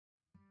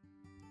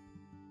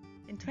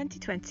In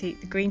 2020,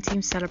 the Green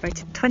Team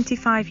celebrated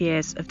 25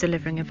 years of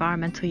delivering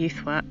environmental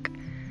youth work.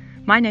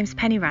 My name's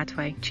Penny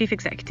Radway, Chief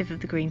Executive of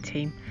the Green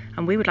Team,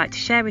 and we would like to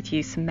share with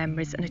you some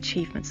memories and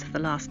achievements of the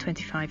last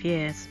 25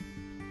 years.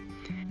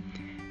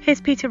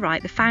 Here's Peter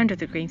Wright, the founder of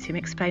the Green Team,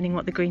 explaining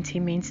what the Green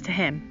Team means to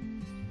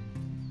him.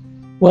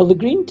 Well, the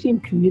Green Team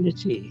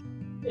community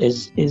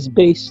is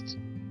based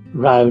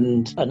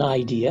around an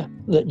idea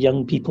that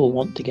young people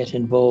want to get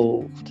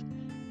involved.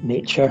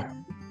 Nature,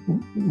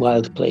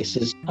 wild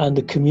places, and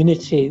the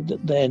community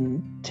that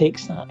then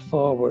takes that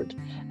forward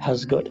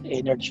has got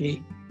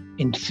energy,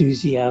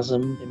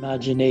 enthusiasm,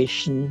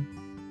 imagination,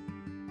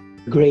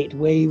 great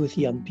way with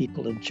young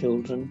people and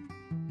children.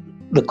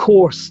 The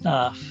core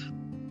staff,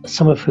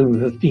 some of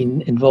whom have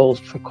been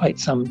involved for quite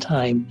some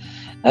time,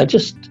 are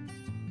just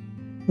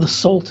the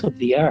salt of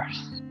the earth.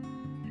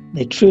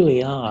 They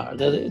truly are.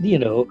 They're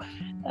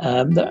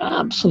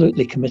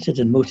absolutely committed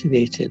and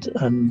motivated,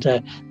 and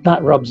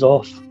that rubs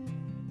off.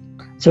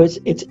 So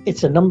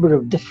it's a number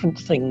of different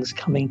things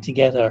coming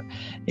together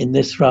in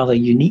this rather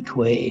unique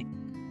way.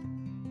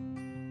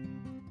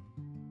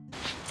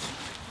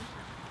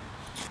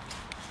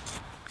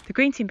 The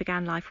Green Team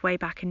began life way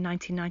back in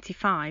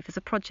 1995 as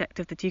a project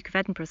of the Duke of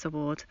Edinburgh's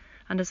award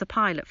and as a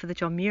pilot for the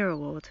John Muir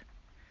Award.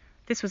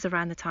 This was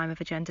around the time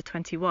of Agenda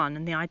 21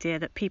 and the idea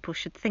that people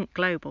should think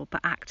global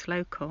but act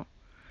local.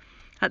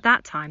 At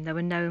that time, there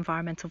were no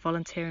environmental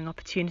volunteering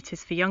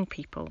opportunities for young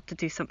people to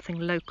do something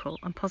local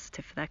and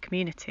positive for their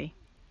community.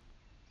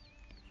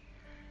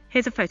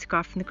 Here's a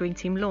photograph from the Green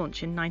Team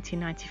launch in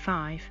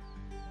 1995.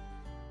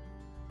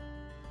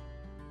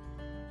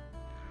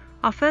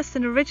 Our first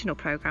and original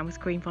programme was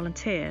Green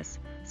Volunteers,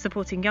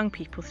 supporting young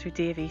people through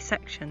D&V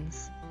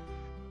sections.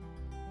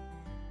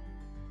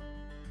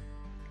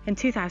 In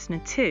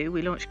 2002,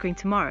 we launched Green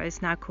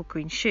Tomorrows, now called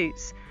Green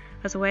Shoots,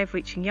 as a way of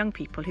reaching young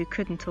people who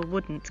couldn't or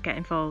wouldn't get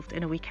involved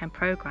in a weekend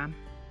programme.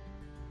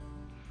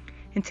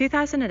 In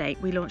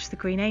 2008, we launched the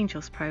Green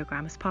Angels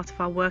programme as part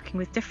of our Working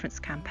with Difference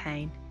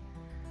campaign.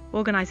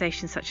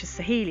 Organisations such as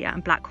Sahelia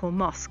and Blackhall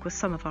Mosque were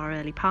some of our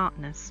early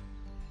partners.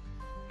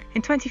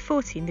 In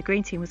 2014, the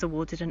Green Team was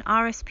awarded an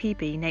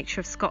RSPB Nature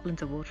of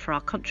Scotland Award for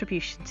our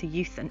contribution to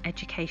youth and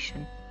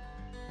education.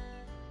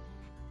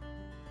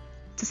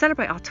 To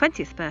celebrate our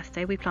 20th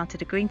birthday, we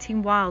planted a Green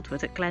Team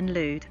wildwood at Glen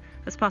Lude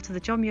as part of the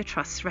John Muir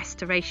Trust's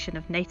restoration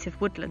of native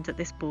woodland at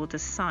this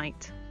borders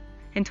site.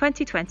 In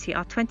 2020,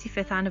 our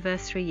 25th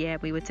anniversary year,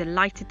 we were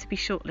delighted to be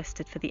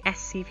shortlisted for the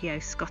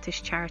SCVO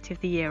Scottish Charity of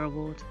the Year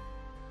Award.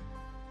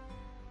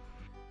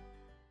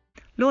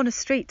 Lorna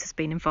Street has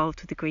been involved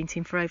with the Green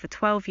Team for over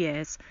 12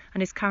 years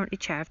and is currently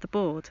chair of the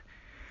board.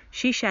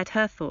 She shared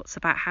her thoughts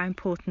about how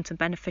important and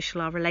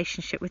beneficial our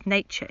relationship with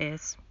nature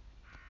is.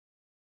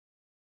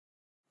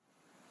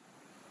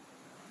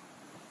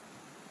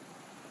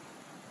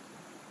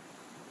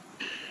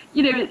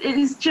 It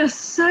is just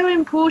so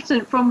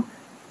important from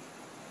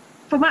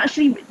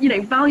actually,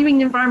 valuing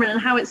the environment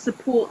and how it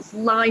supports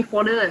life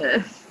on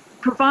Earth,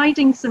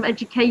 providing some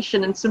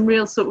education and some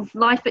real sort of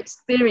life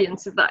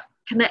experience of that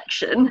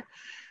connection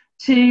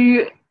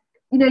to,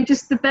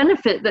 just the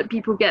benefit that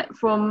people get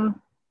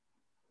from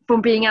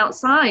being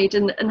outside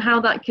and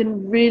how that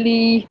can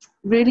really,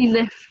 really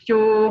lift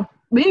your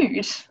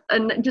mood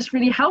and just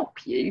really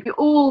help you. We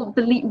all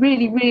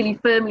really, really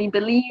firmly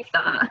believe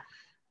that.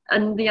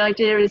 And the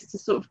idea is to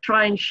sort of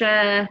try and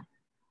share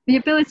the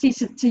ability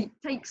to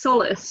take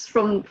solace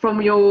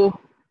from your,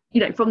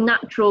 from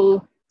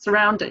natural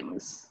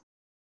surroundings.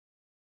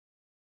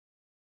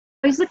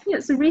 I was looking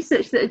at some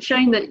research that had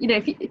shown that,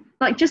 if you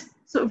just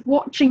sort of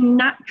watching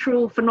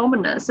natural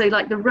phenomena, so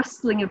like the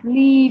rustling of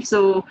leaves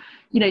or,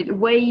 the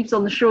waves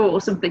on the shore or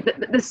something,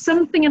 that there's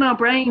something in our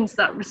brains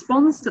that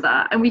responds to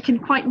that, and we can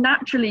quite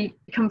naturally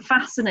become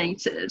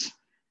fascinated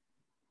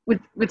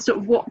with sort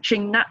of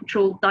watching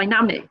natural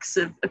dynamics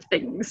of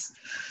things.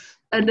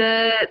 And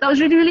that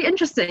was really, really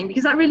interesting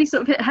because that really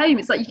sort of hit home.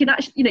 It's like you can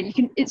actually,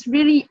 it's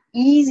really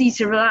easy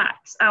to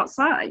relax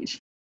outside.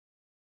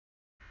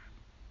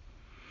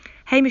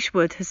 Hamish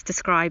Wood has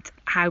described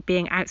how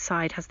being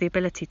outside has the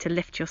ability to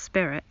lift your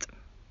spirit.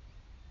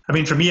 I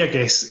mean, for me, I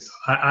guess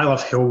I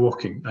love hill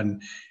walking,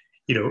 and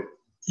you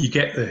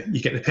get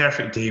the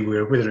perfect day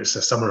where, whether it's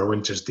a summer or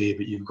winter's day,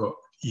 but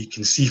you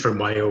can see for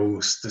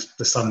miles,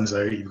 the sun's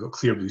out, you've got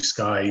clear blue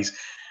skies,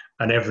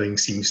 and everything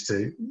seems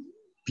to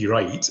be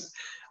right.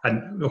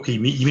 And okay,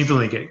 you maybe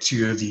only get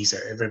 2 of these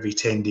out of every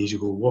 10 days you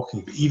go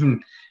walking, but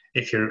even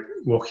if you're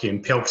walking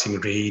in pelting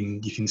rain,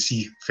 you can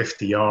see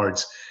 50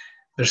 yards.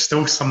 There's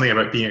still something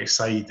about being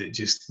outside that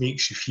just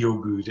makes you feel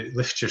good. It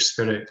lifts your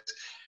spirit.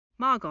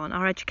 Margon,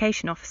 our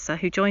education officer,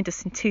 who joined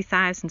us in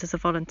 2000 as a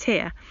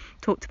volunteer,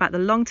 talked about the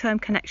long-term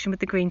connection with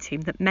the Green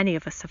Team that many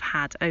of us have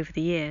had over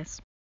the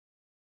years.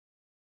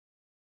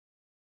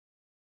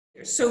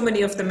 So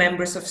many of the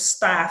members of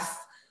staff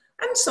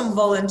and some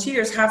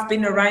volunteers have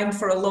been around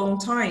for a long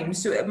time,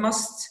 so it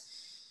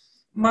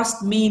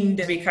must mean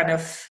that we kind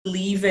of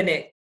believe in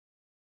it.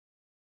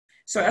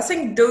 So I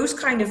think those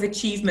kind of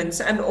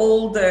achievements and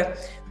all the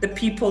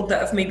people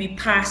that have maybe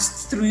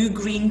passed through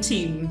Green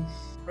Team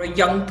A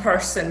young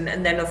person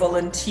and then a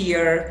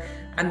volunteer,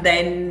 and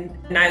then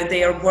now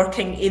they are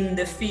working in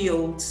the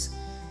fields.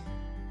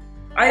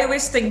 I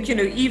always think,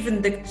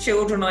 even the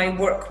children I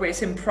work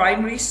with in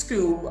primary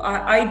school,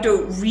 I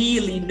don't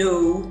really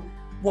know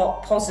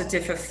what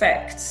positive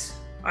effects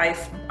I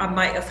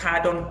might have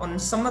had on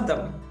some of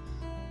them.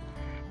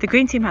 The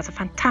Green Team has a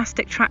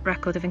fantastic track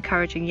record of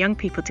encouraging young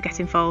people to get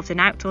involved in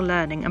outdoor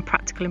learning and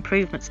practical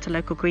improvements to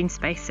local green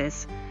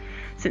spaces.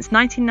 Since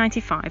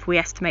 1995, we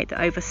estimate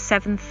that over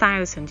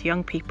 7,000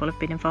 young people have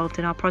been involved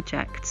in our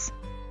projects.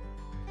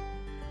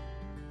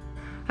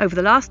 Over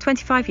the last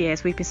 25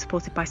 years, we've been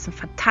supported by some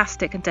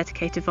fantastic and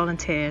dedicated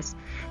volunteers.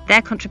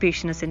 Their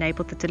contribution has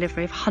enabled the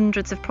delivery of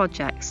hundreds of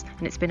projects,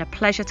 and it's been a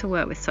pleasure to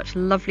work with such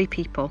lovely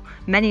people,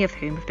 many of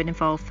whom have been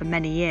involved for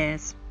many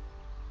years.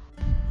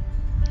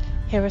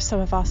 Here are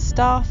some of our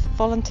staff,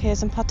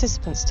 volunteers and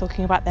participants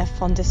talking about their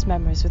fondest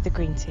memories with the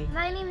Green Team.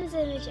 My name is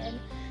Imogen,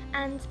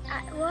 and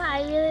what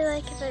I really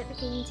like about the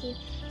Green Team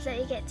is that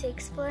you get to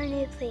explore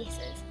new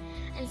places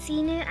and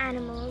see new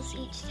animals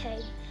each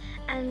time,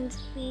 and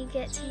we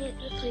get to make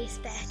the place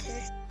better.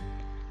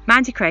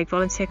 Mandy Craig,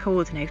 Volunteer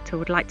Coordinator,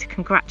 would like to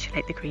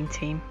congratulate the Green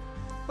Team.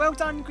 Well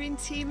done, Green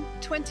Team.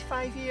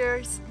 25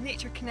 years,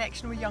 nature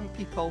connection with young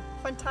people.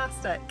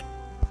 Fantastic.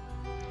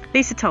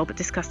 Lisa Talbot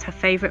discussed her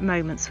favourite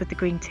moments with the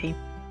Green Team.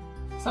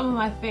 Some of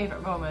my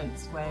favourite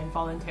moments when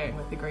volunteering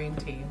with the Green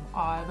Team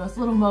are those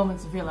little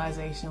moments of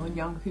realisation when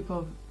young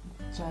people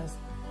just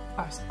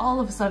are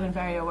all of a sudden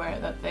very aware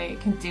that they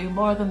can do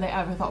more than they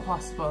ever thought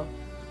possible.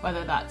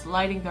 Whether that's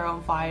lighting their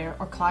own fire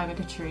or climbing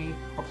a tree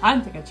or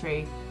planting a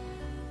tree,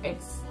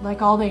 it's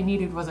like all they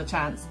needed was a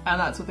chance, and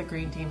that's what the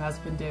Green Team has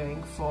been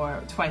doing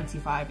for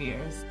 25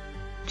 years.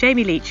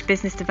 Jamie Leach,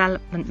 Business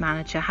Development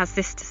Manager, has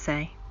this to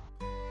say.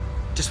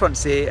 Just want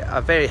to say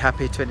a very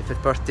happy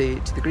 25th birthday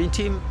to the Green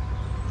Team.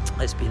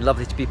 It's been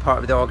lovely to be part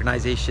of the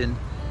organisation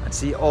and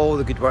see all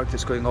the good work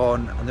that's going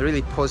on and the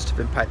really positive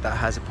impact that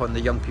has upon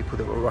the young people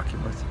that we're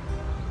working with.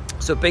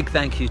 So a big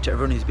thank you to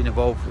everyone who's been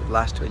involved for the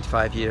last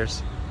 25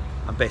 years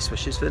and best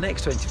wishes for the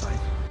next 25.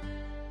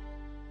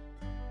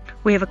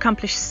 We have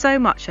accomplished so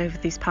much over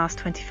these past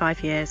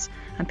 25 years,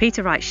 and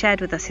Peter Wright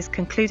shared with us his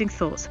concluding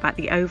thoughts about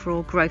the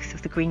overall growth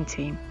of the Green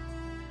Team.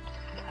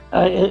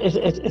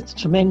 It's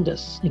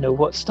tremendous.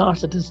 What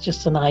started as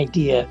just an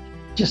idea,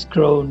 just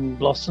grown,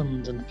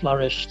 blossomed and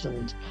flourished,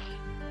 and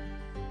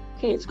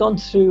it's gone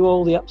through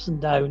all the ups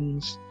and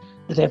downs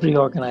that every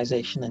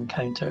organisation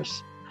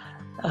encounters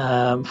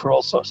for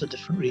all sorts of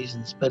different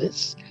reasons. But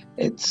it's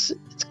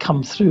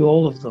come through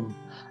all of them,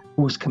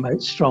 always come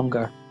out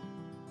stronger,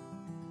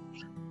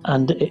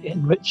 and it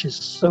enriches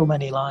so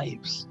many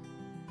lives.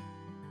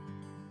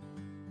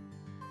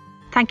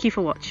 Thank you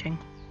for watching.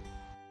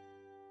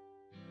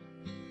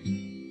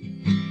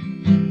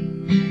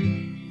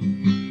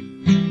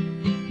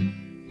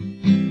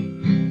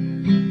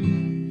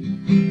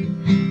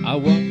 I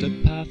walked a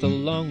path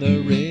along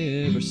the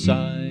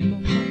riverside.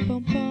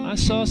 I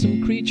saw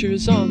some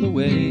creatures on the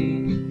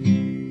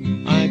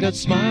way. I got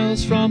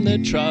smiles from the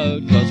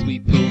trout, 'cause we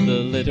pulled the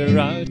litter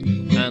out,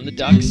 and the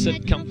ducks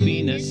had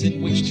comfy nests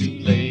in which to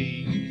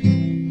lay.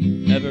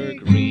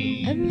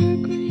 Evergreen,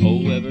 evergreen,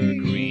 oh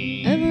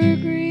evergreen,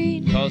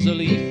 evergreen, 'cause a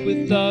leaf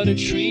without a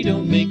tree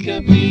don't make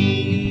a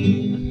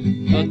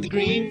beam. But the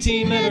Green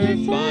Team ever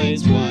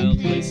finds wild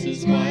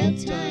places,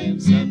 wild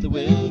times, and the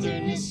will